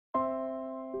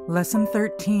Lesson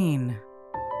 13.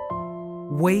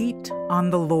 Wait on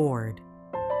the Lord.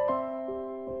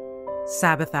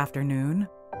 Sabbath Afternoon,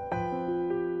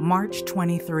 March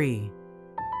 23.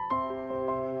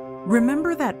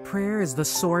 Remember that prayer is the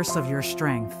source of your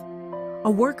strength. A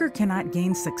worker cannot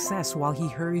gain success while he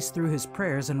hurries through his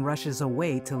prayers and rushes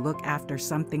away to look after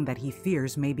something that he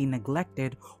fears may be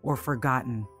neglected or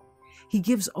forgotten. He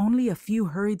gives only a few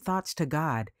hurried thoughts to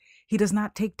God. He does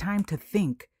not take time to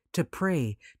think, to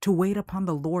pray, to wait upon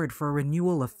the Lord for a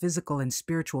renewal of physical and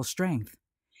spiritual strength.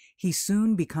 He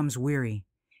soon becomes weary.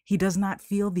 He does not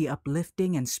feel the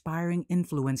uplifting, inspiring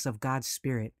influence of God's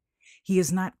Spirit. He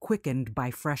is not quickened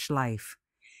by fresh life.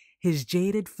 His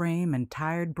jaded frame and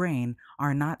tired brain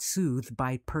are not soothed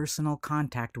by personal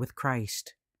contact with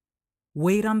Christ.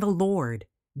 Wait on the Lord,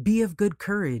 be of good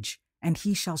courage, and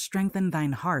he shall strengthen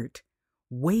thine heart.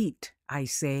 Wait, I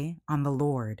say, on the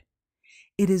Lord.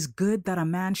 It is good that a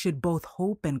man should both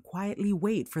hope and quietly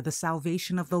wait for the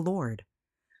salvation of the Lord.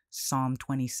 Psalm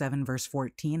 27 verse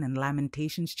 14 and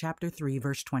Lamentations chapter 3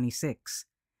 verse 26.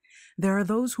 There are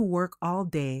those who work all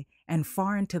day and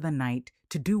far into the night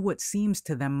to do what seems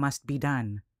to them must be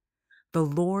done. The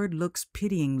Lord looks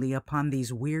pityingly upon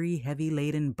these weary,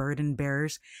 heavy-laden burden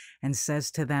bearers and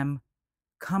says to them,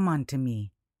 "Come unto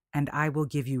me, and I will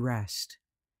give you rest."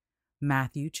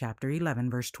 Matthew chapter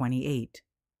 11 verse 28.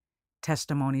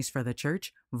 Testimonies for the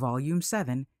Church, Volume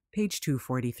 7, page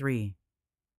 243.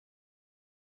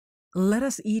 Let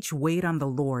us each wait on the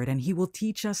Lord, and he will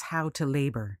teach us how to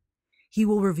labor. He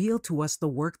will reveal to us the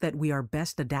work that we are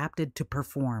best adapted to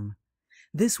perform.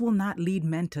 This will not lead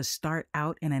men to start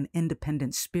out in an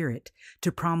independent spirit,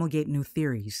 to promulgate new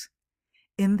theories.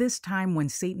 In this time when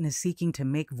Satan is seeking to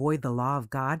make void the law of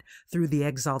God through the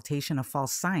exaltation of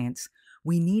false science,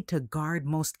 we need to guard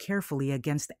most carefully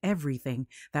against everything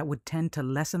that would tend to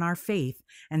lessen our faith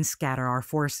and scatter our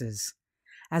forces.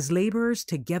 As laborers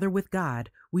together with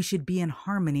God, we should be in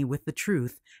harmony with the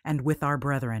truth and with our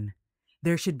brethren.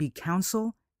 There should be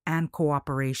counsel and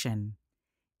cooperation.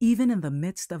 Even in the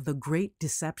midst of the great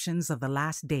deceptions of the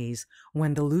last days,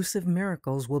 when delusive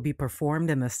miracles will be performed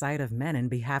in the sight of men in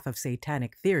behalf of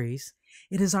satanic theories,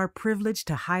 it is our privilege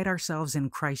to hide ourselves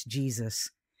in Christ Jesus.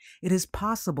 It is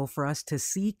possible for us to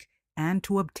seek and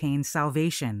to obtain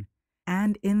salvation.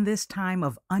 And in this time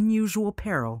of unusual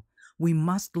peril, we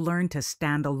must learn to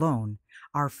stand alone,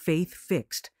 our faith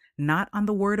fixed, not on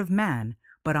the word of man,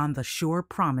 but on the sure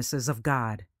promises of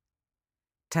God.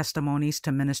 Testimonies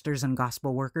to Ministers and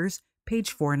Gospel Workers,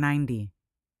 page 490.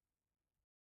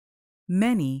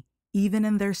 Many, even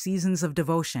in their seasons of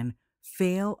devotion,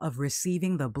 fail of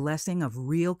receiving the blessing of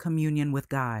real communion with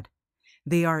God.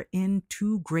 They are in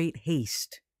too great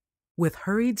haste. With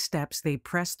hurried steps, they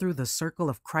press through the circle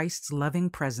of Christ's loving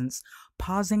presence,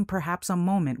 pausing perhaps a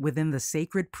moment within the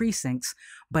sacred precincts,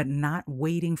 but not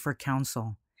waiting for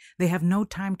counsel. They have no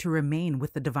time to remain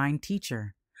with the divine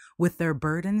teacher. With their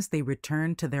burdens, they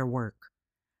return to their work.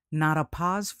 Not a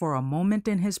pause for a moment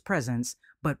in his presence,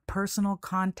 but personal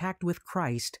contact with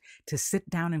Christ to sit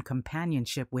down in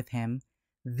companionship with him.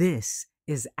 This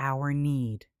is our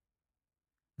need.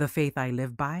 The Faith I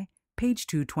Live By, page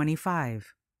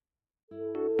 225.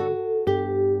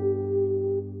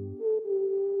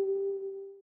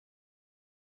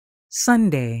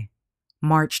 Sunday,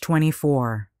 March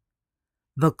 24.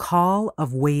 The Call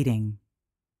of Waiting.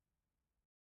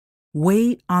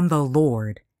 Wait on the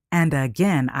Lord, and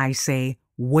again I say,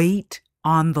 wait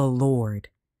on the Lord.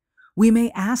 We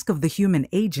may ask of the human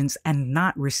agents and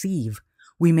not receive.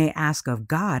 We may ask of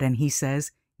God, and he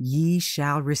says, ye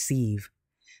shall receive.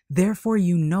 Therefore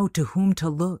you know to whom to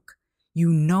look. You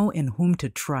know in whom to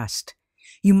trust.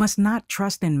 You must not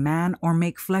trust in man or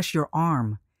make flesh your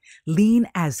arm. Lean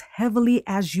as heavily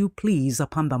as you please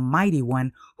upon the Mighty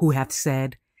One who hath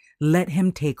said, let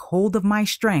him take hold of my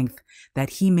strength, that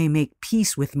he may make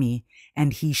peace with me,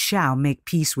 and he shall make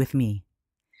peace with me.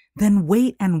 Then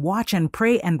wait and watch and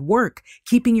pray and work,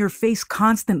 keeping your face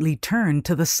constantly turned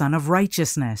to the Sun of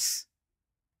Righteousness.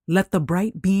 Let the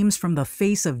bright beams from the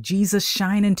face of Jesus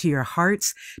shine into your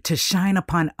hearts to shine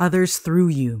upon others through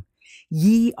you.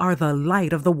 Ye are the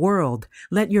light of the world.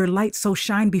 Let your light so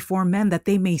shine before men that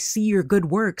they may see your good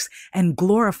works and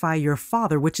glorify your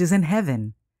Father which is in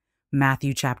heaven.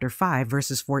 Matthew chapter 5,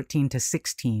 verses 14 to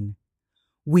 16.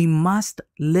 We must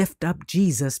lift up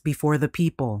Jesus before the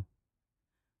people.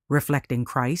 Reflecting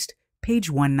Christ, page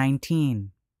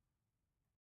 119.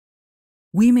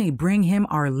 We may bring him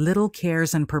our little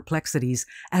cares and perplexities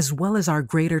as well as our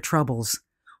greater troubles.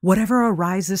 Whatever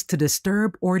arises to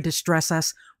disturb or distress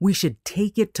us, we should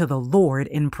take it to the Lord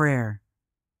in prayer.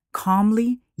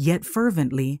 Calmly Yet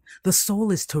fervently, the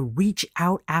soul is to reach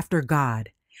out after God,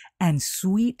 and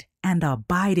sweet and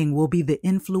abiding will be the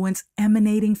influence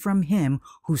emanating from him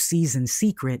who sees in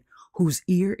secret, whose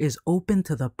ear is open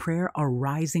to the prayer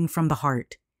arising from the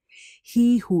heart.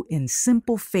 He who in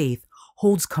simple faith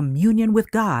holds communion with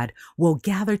God will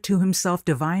gather to himself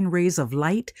divine rays of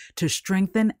light to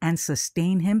strengthen and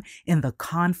sustain him in the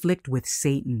conflict with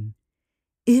Satan.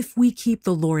 If we keep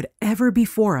the Lord ever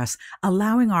before us,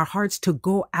 allowing our hearts to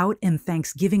go out in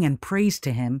thanksgiving and praise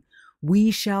to him, we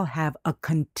shall have a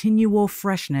continual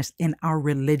freshness in our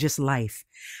religious life.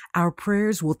 Our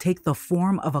prayers will take the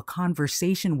form of a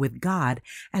conversation with God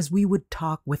as we would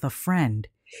talk with a friend.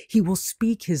 He will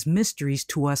speak his mysteries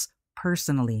to us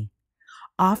personally.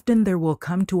 Often there will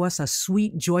come to us a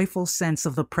sweet, joyful sense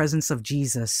of the presence of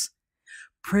Jesus.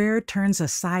 Prayer turns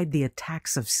aside the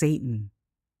attacks of Satan.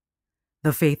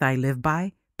 The Faith I Live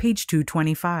By, page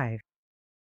 225.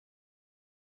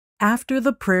 After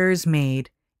the prayer is made,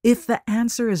 if the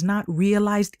answer is not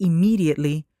realized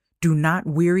immediately, do not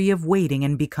weary of waiting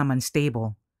and become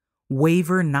unstable.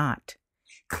 Waver not.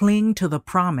 Cling to the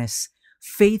promise.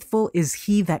 Faithful is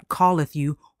he that calleth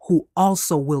you, who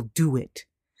also will do it.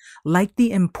 Like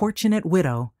the importunate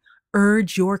widow,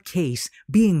 urge your case,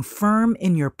 being firm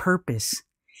in your purpose.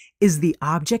 Is the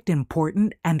object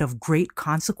important and of great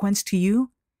consequence to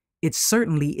you? It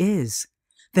certainly is.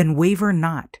 Then waver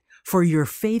not, for your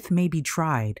faith may be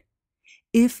tried.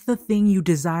 If the thing you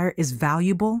desire is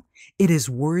valuable, it is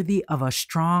worthy of a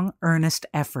strong, earnest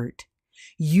effort.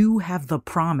 You have the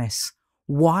promise.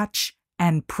 Watch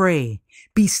and pray.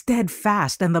 Be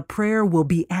steadfast, and the prayer will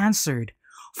be answered.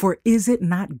 For is it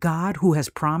not God who has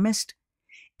promised?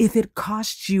 If it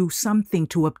costs you something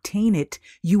to obtain it,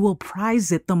 you will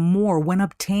prize it the more when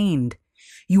obtained.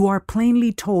 You are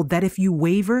plainly told that if you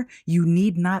waver, you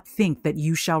need not think that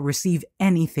you shall receive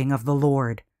anything of the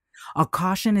Lord. A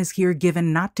caution is here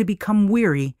given not to become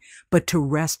weary, but to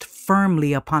rest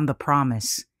firmly upon the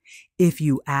promise. If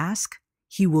you ask,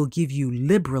 he will give you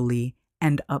liberally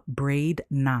and upbraid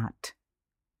not.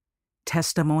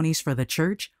 Testimonies for the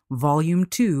Church, Volume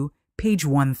 2, page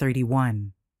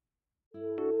 131.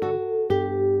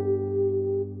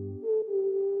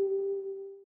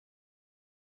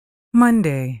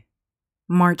 Monday,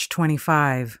 March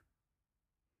 25.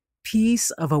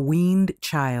 Peace of a Weaned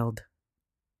Child.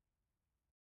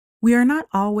 We are not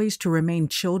always to remain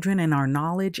children in our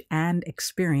knowledge and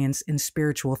experience in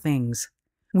spiritual things.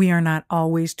 We are not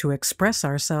always to express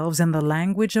ourselves in the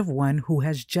language of one who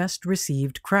has just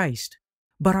received Christ.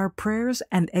 But our prayers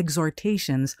and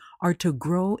exhortations are to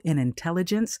grow in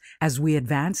intelligence as we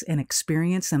advance in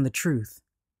experience in the truth.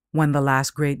 When the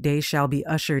last great day shall be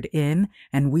ushered in,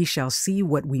 and we shall see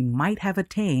what we might have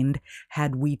attained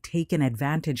had we taken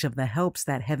advantage of the helps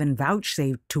that heaven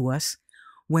vouchsafed to us,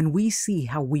 when we see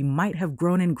how we might have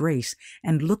grown in grace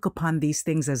and look upon these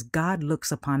things as God looks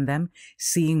upon them,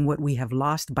 seeing what we have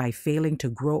lost by failing to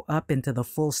grow up into the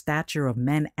full stature of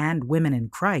men and women in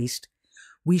Christ,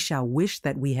 we shall wish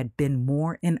that we had been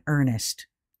more in earnest.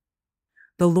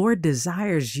 The Lord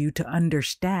desires you to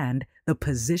understand the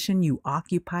position you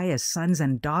occupy as sons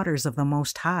and daughters of the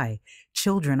Most High,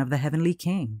 children of the Heavenly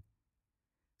King.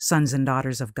 Sons and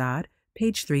Daughters of God,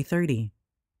 page 330.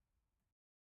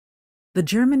 The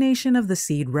germination of the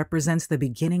seed represents the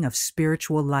beginning of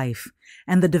spiritual life,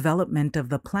 and the development of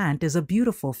the plant is a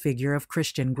beautiful figure of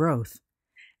Christian growth.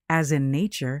 As in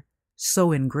nature,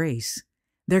 so in grace,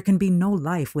 there can be no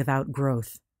life without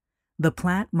growth. The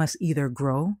plant must either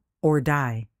grow or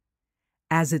die.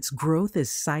 As its growth is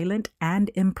silent and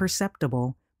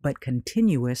imperceptible, but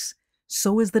continuous,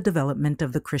 so is the development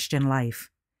of the Christian life.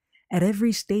 At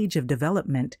every stage of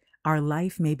development, our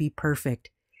life may be perfect,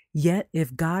 yet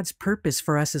if God's purpose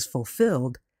for us is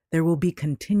fulfilled, there will be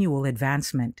continual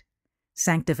advancement.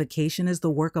 Sanctification is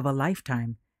the work of a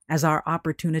lifetime. As our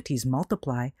opportunities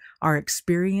multiply, our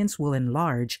experience will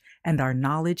enlarge and our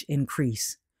knowledge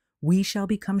increase. We shall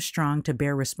become strong to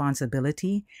bear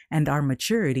responsibility, and our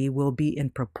maturity will be in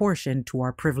proportion to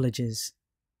our privileges.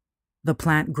 The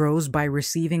plant grows by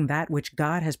receiving that which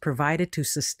God has provided to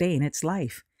sustain its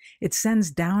life. It sends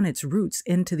down its roots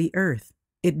into the earth.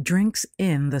 It drinks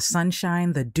in the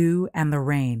sunshine, the dew, and the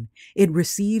rain. It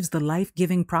receives the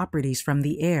life-giving properties from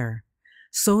the air.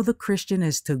 So the Christian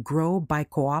is to grow by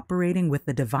cooperating with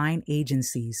the divine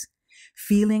agencies.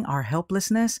 Feeling our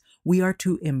helplessness, we are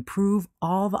to improve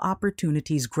all the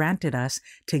opportunities granted us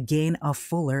to gain a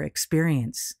fuller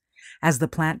experience. As the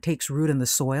plant takes root in the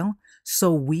soil,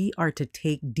 so we are to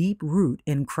take deep root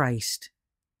in Christ.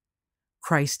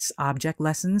 Christ's Object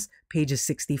Lessons, pages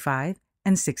 65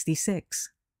 and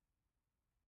 66.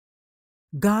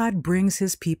 God brings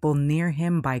his people near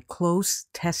him by close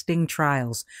testing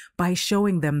trials, by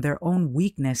showing them their own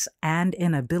weakness and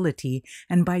inability,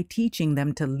 and by teaching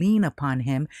them to lean upon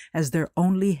him as their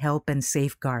only help and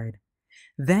safeguard.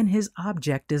 Then his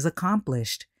object is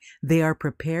accomplished. They are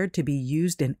prepared to be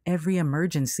used in every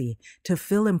emergency, to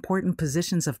fill important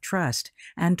positions of trust,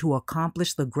 and to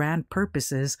accomplish the grand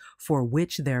purposes for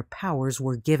which their powers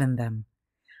were given them.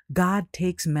 God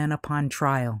takes men upon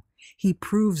trial. He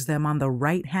proves them on the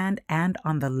right hand and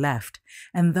on the left,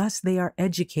 and thus they are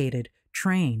educated,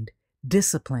 trained,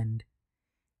 disciplined.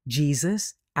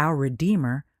 Jesus, our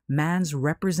Redeemer, man's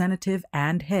representative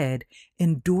and head,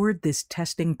 endured this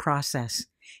testing process.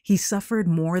 He suffered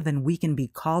more than we can be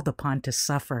called upon to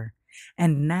suffer.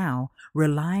 And now,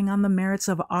 relying on the merits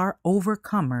of our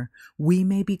overcomer, we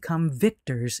may become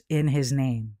victors in his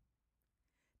name.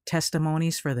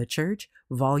 Testimonies for the Church,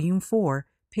 Volume 4,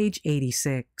 page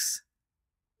 86.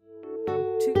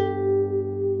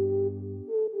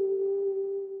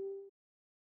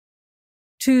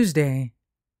 Tuesday,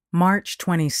 March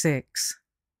 26.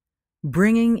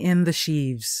 Bringing in the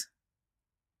sheaves.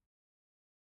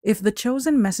 If the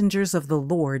chosen messengers of the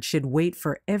Lord should wait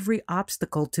for every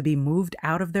obstacle to be moved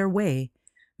out of their way,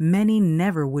 many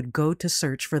never would go to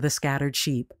search for the scattered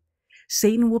sheep.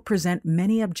 Satan will present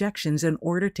many objections in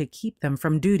order to keep them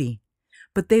from duty,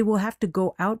 but they will have to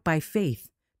go out by faith,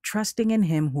 trusting in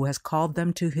him who has called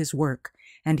them to his work,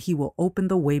 and he will open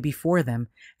the way before them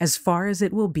as far as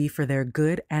it will be for their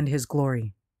good and his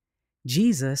glory.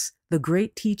 Jesus, the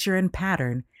great teacher and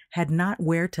pattern, had not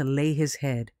where to lay his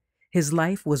head. His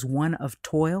life was one of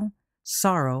toil,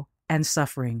 sorrow, and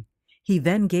suffering. He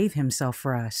then gave himself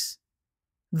for us.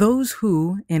 Those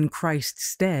who, in Christ's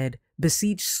stead,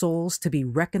 beseech souls to be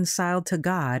reconciled to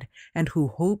God and who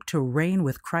hope to reign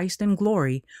with Christ in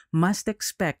glory must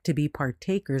expect to be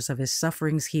partakers of his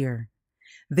sufferings here.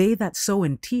 They that sow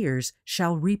in tears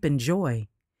shall reap in joy.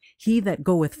 He that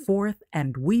goeth forth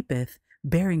and weepeth,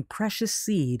 bearing precious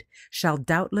seed, shall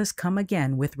doubtless come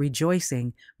again with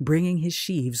rejoicing, bringing his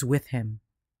sheaves with him.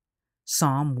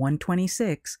 Psalm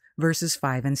 126, verses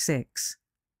 5 and 6.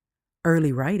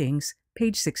 Early Writings,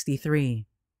 page 63.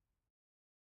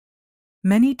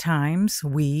 Many times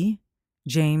we,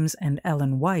 James and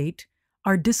Ellen White,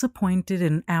 are disappointed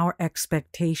in our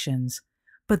expectations,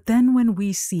 but then when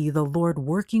we see the Lord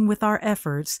working with our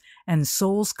efforts and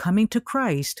souls coming to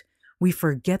Christ, we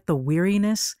forget the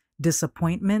weariness,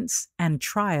 disappointments, and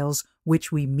trials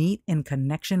which we meet in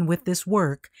connection with this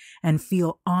work and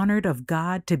feel honored of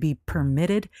God to be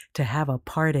permitted to have a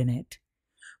part in it.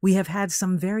 We have had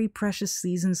some very precious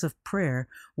seasons of prayer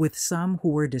with some who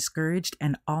were discouraged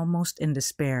and almost in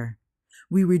despair.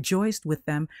 We rejoiced with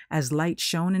them as light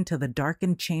shone into the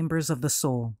darkened chambers of the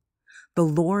soul. The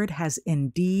Lord has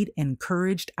indeed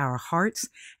encouraged our hearts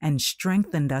and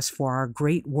strengthened us for our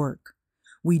great work.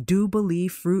 We do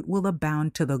believe fruit will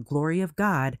abound to the glory of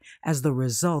God as the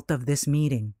result of this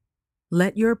meeting.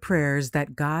 Let your prayers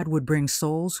that God would bring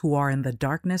souls who are in the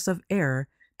darkness of error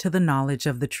to the knowledge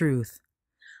of the truth.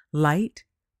 Light,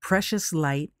 precious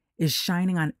light, is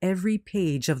shining on every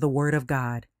page of the Word of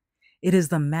God. It is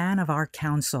the man of our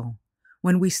counsel.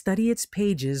 When we study its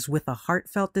pages with a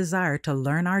heartfelt desire to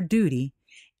learn our duty,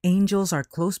 angels are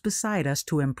close beside us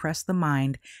to impress the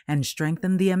mind and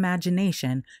strengthen the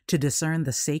imagination to discern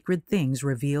the sacred things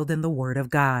revealed in the Word of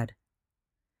God.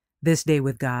 This Day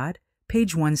with God,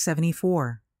 page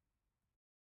 174.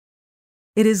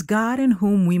 It is God in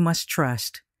whom we must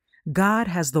trust. God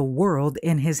has the world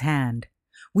in his hand.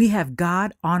 We have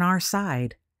God on our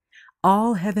side.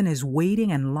 All heaven is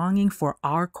waiting and longing for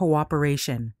our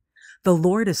cooperation. The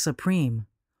Lord is supreme.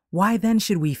 Why then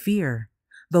should we fear?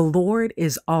 The Lord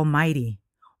is almighty.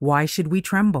 Why should we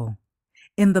tremble?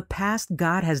 In the past,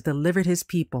 God has delivered his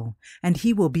people, and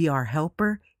he will be our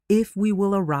helper if we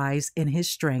will arise in his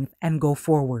strength and go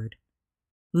forward.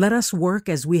 Let us work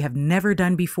as we have never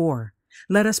done before.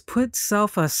 Let us put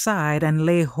self aside and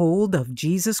lay hold of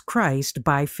Jesus Christ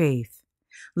by faith.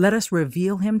 Let us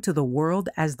reveal him to the world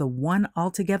as the one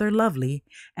altogether lovely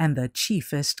and the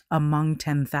chiefest among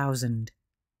 10,000.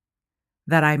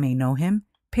 That I may know him,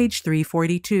 page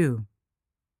 342.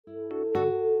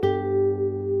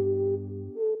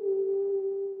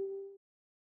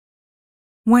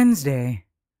 Wednesday,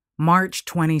 March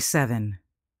 27.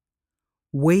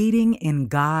 Waiting in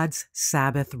God's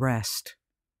Sabbath rest.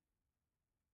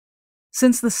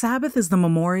 Since the Sabbath is the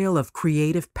memorial of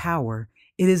creative power,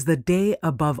 it is the day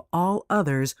above all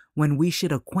others when we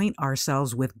should acquaint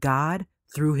ourselves with God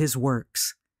through his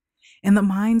works. In the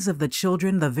minds of the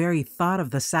children, the very thought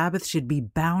of the Sabbath should be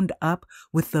bound up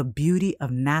with the beauty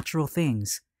of natural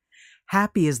things.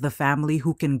 Happy is the family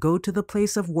who can go to the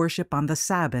place of worship on the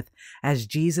Sabbath, as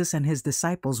Jesus and his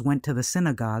disciples went to the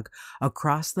synagogue,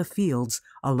 across the fields,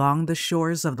 along the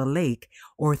shores of the lake,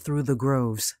 or through the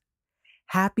groves.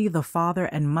 Happy the father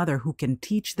and mother who can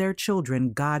teach their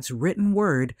children God's written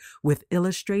word with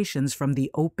illustrations from the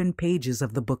open pages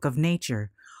of the book of nature,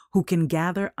 who can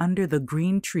gather under the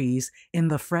green trees in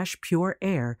the fresh, pure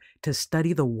air to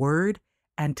study the word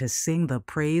and to sing the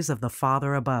praise of the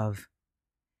Father above.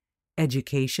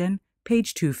 Education,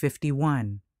 page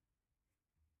 251.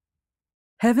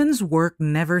 Heaven's work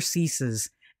never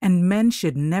ceases, and men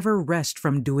should never rest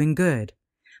from doing good.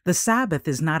 The Sabbath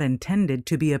is not intended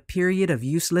to be a period of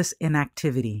useless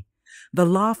inactivity. The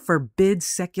law forbids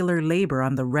secular labor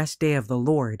on the rest day of the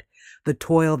Lord. The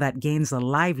toil that gains a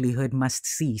livelihood must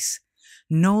cease.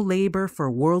 No labor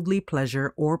for worldly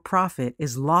pleasure or profit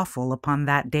is lawful upon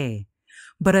that day.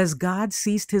 But as God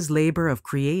ceased his labor of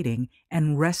creating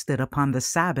and rested upon the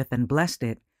Sabbath and blessed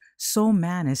it, so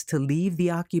man is to leave the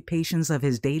occupations of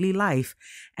his daily life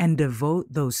and devote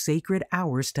those sacred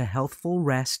hours to healthful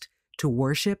rest, to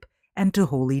worship, and to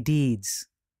holy deeds.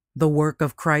 The work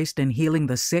of Christ in healing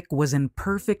the sick was in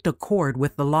perfect accord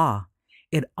with the law.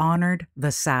 It honored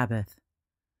the Sabbath.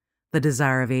 The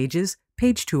Desire of Ages,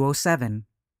 page 207.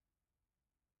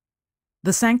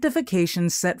 The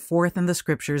sanctification set forth in the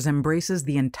Scriptures embraces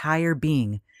the entire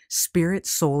being, spirit,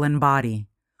 soul, and body.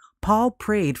 Paul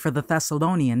prayed for the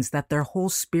Thessalonians that their whole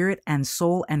spirit and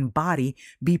soul and body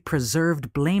be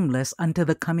preserved blameless unto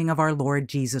the coming of our Lord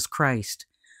Jesus Christ.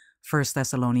 1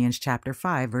 Thessalonians chapter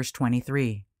 5, verse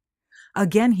 23.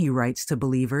 Again he writes to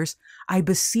believers, I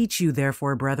beseech you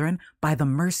therefore, brethren, by the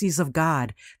mercies of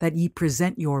God, that ye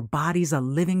present your bodies a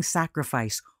living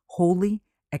sacrifice, holy,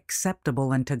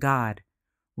 acceptable unto God.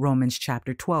 Romans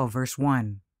chapter 12, verse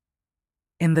 1.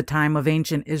 In the time of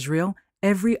ancient Israel,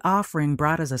 every offering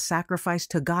brought as a sacrifice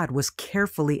to God was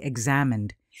carefully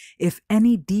examined. If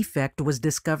any defect was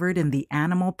discovered in the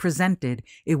animal presented,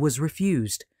 it was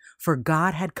refused, for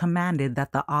God had commanded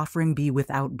that the offering be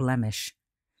without blemish.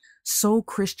 So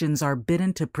Christians are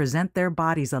bidden to present their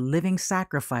bodies a living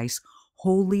sacrifice,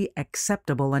 wholly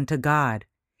acceptable unto God.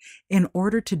 In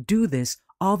order to do this,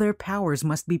 all their powers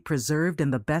must be preserved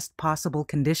in the best possible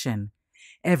condition.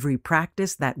 Every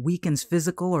practice that weakens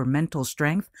physical or mental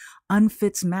strength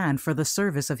unfits man for the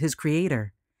service of his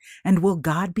Creator. And will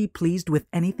God be pleased with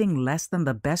anything less than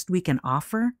the best we can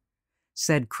offer?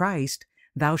 Said Christ,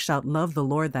 Thou shalt love the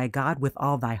Lord thy God with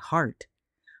all thy heart.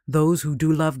 Those who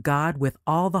do love God with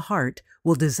all the heart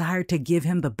will desire to give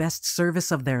him the best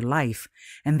service of their life,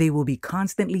 and they will be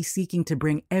constantly seeking to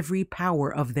bring every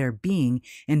power of their being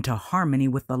into harmony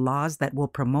with the laws that will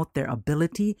promote their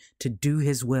ability to do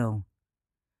his will.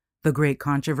 The Great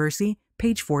Controversy,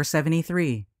 page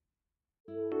 473.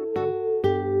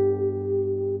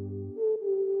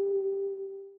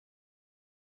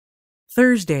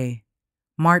 Thursday,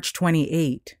 March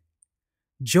 28.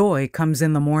 Joy comes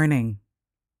in the morning.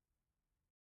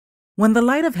 When the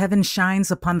light of heaven shines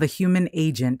upon the human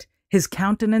agent, his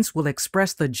countenance will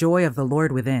express the joy of the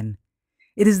Lord within.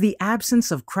 It is the absence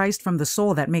of Christ from the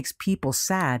soul that makes people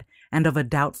sad and of a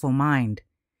doubtful mind.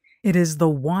 It is the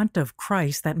want of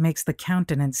Christ that makes the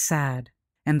countenance sad,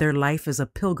 and their life is a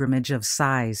pilgrimage of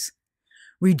sighs.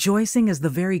 Rejoicing is the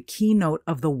very keynote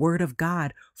of the Word of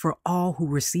God for all who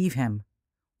receive him.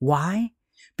 Why?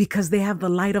 Because they have the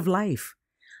light of life.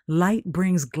 Light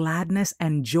brings gladness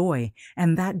and joy,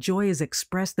 and that joy is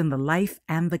expressed in the life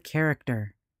and the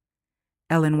character.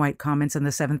 Ellen White comments in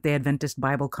the Seventh-day Adventist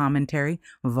Bible Commentary,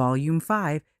 Volume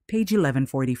 5, page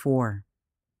 1144.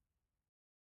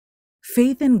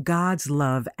 Faith in God's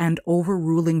love and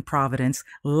overruling providence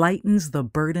lightens the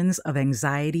burdens of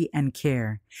anxiety and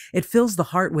care. It fills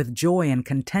the heart with joy and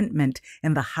contentment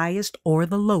in the highest or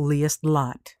the lowliest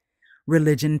lot.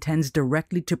 Religion tends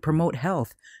directly to promote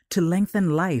health, to lengthen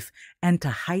life, and to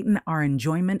heighten our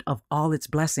enjoyment of all its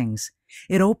blessings.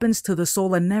 It opens to the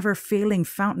soul a never-failing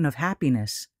fountain of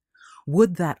happiness.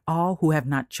 Would that all who have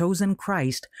not chosen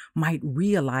Christ might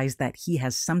realize that he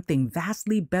has something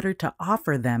vastly better to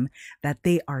offer them that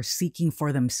they are seeking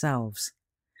for themselves.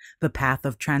 The path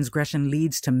of transgression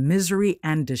leads to misery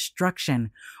and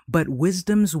destruction, but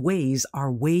wisdom's ways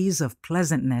are ways of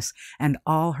pleasantness, and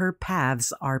all her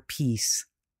paths are peace.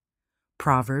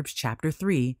 Proverbs chapter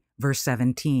 3, verse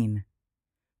 17.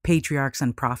 Patriarchs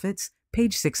and Prophets,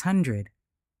 page 600.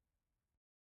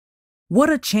 What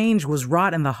a change was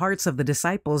wrought in the hearts of the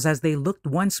disciples as they looked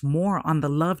once more on the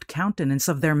loved countenance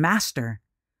of their Master.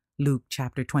 Luke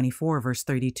chapter 24, verse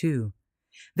 32.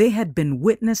 They had been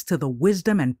witness to the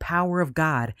wisdom and power of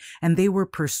God, and they were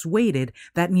persuaded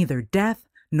that neither death,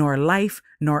 nor life,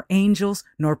 nor angels,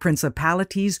 nor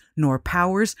principalities, nor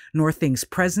powers, nor things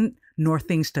present, nor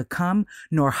things to come,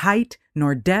 nor height,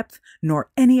 nor depth, nor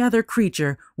any other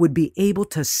creature would be able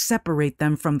to separate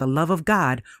them from the love of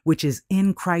God, which is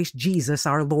in Christ Jesus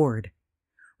our Lord.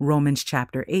 Romans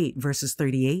chapter 8, verses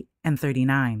 38 and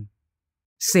 39.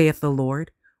 Saith the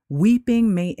Lord,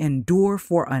 weeping may endure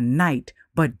for a night,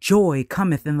 but joy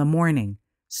cometh in the morning.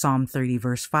 Psalm 30,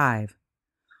 verse 5.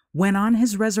 When on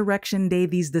his resurrection day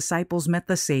these disciples met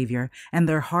the Savior, and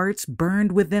their hearts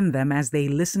burned within them as they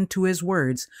listened to his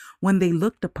words, when they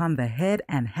looked upon the head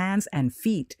and hands and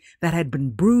feet that had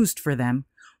been bruised for them,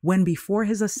 when before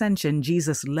his ascension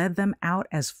Jesus led them out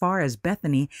as far as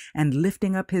Bethany, and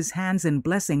lifting up his hands in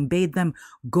blessing bade them,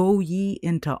 Go ye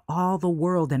into all the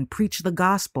world and preach the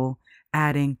gospel,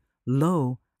 adding,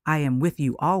 Lo, I am with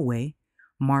you always.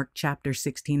 Mark chapter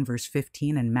 16, verse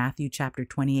 15, and Matthew chapter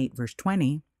 28, verse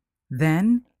 20.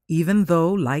 Then, even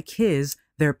though, like his,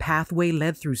 their pathway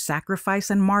led through sacrifice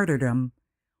and martyrdom,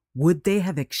 would they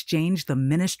have exchanged the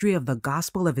ministry of the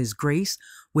gospel of his grace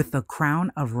with the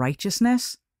crown of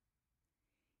righteousness?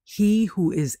 He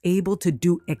who is able to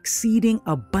do exceeding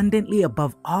abundantly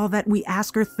above all that we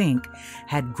ask or think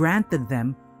had granted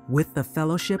them, with the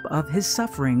fellowship of his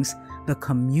sufferings, the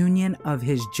communion of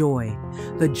his joy,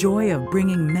 the joy of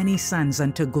bringing many sons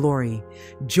unto glory,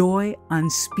 joy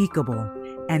unspeakable,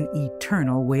 and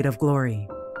eternal weight of glory.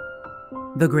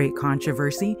 The Great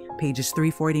Controversy, pages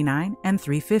 349 and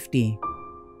 350.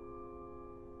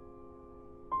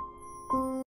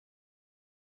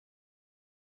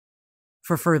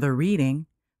 For further reading,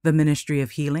 The Ministry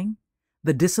of Healing,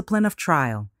 The Discipline of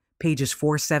Trial, pages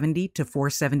 470 to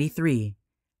 473,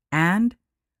 and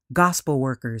Gospel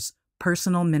Workers,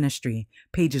 Personal Ministry,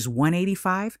 pages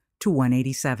 185 to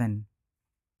 187.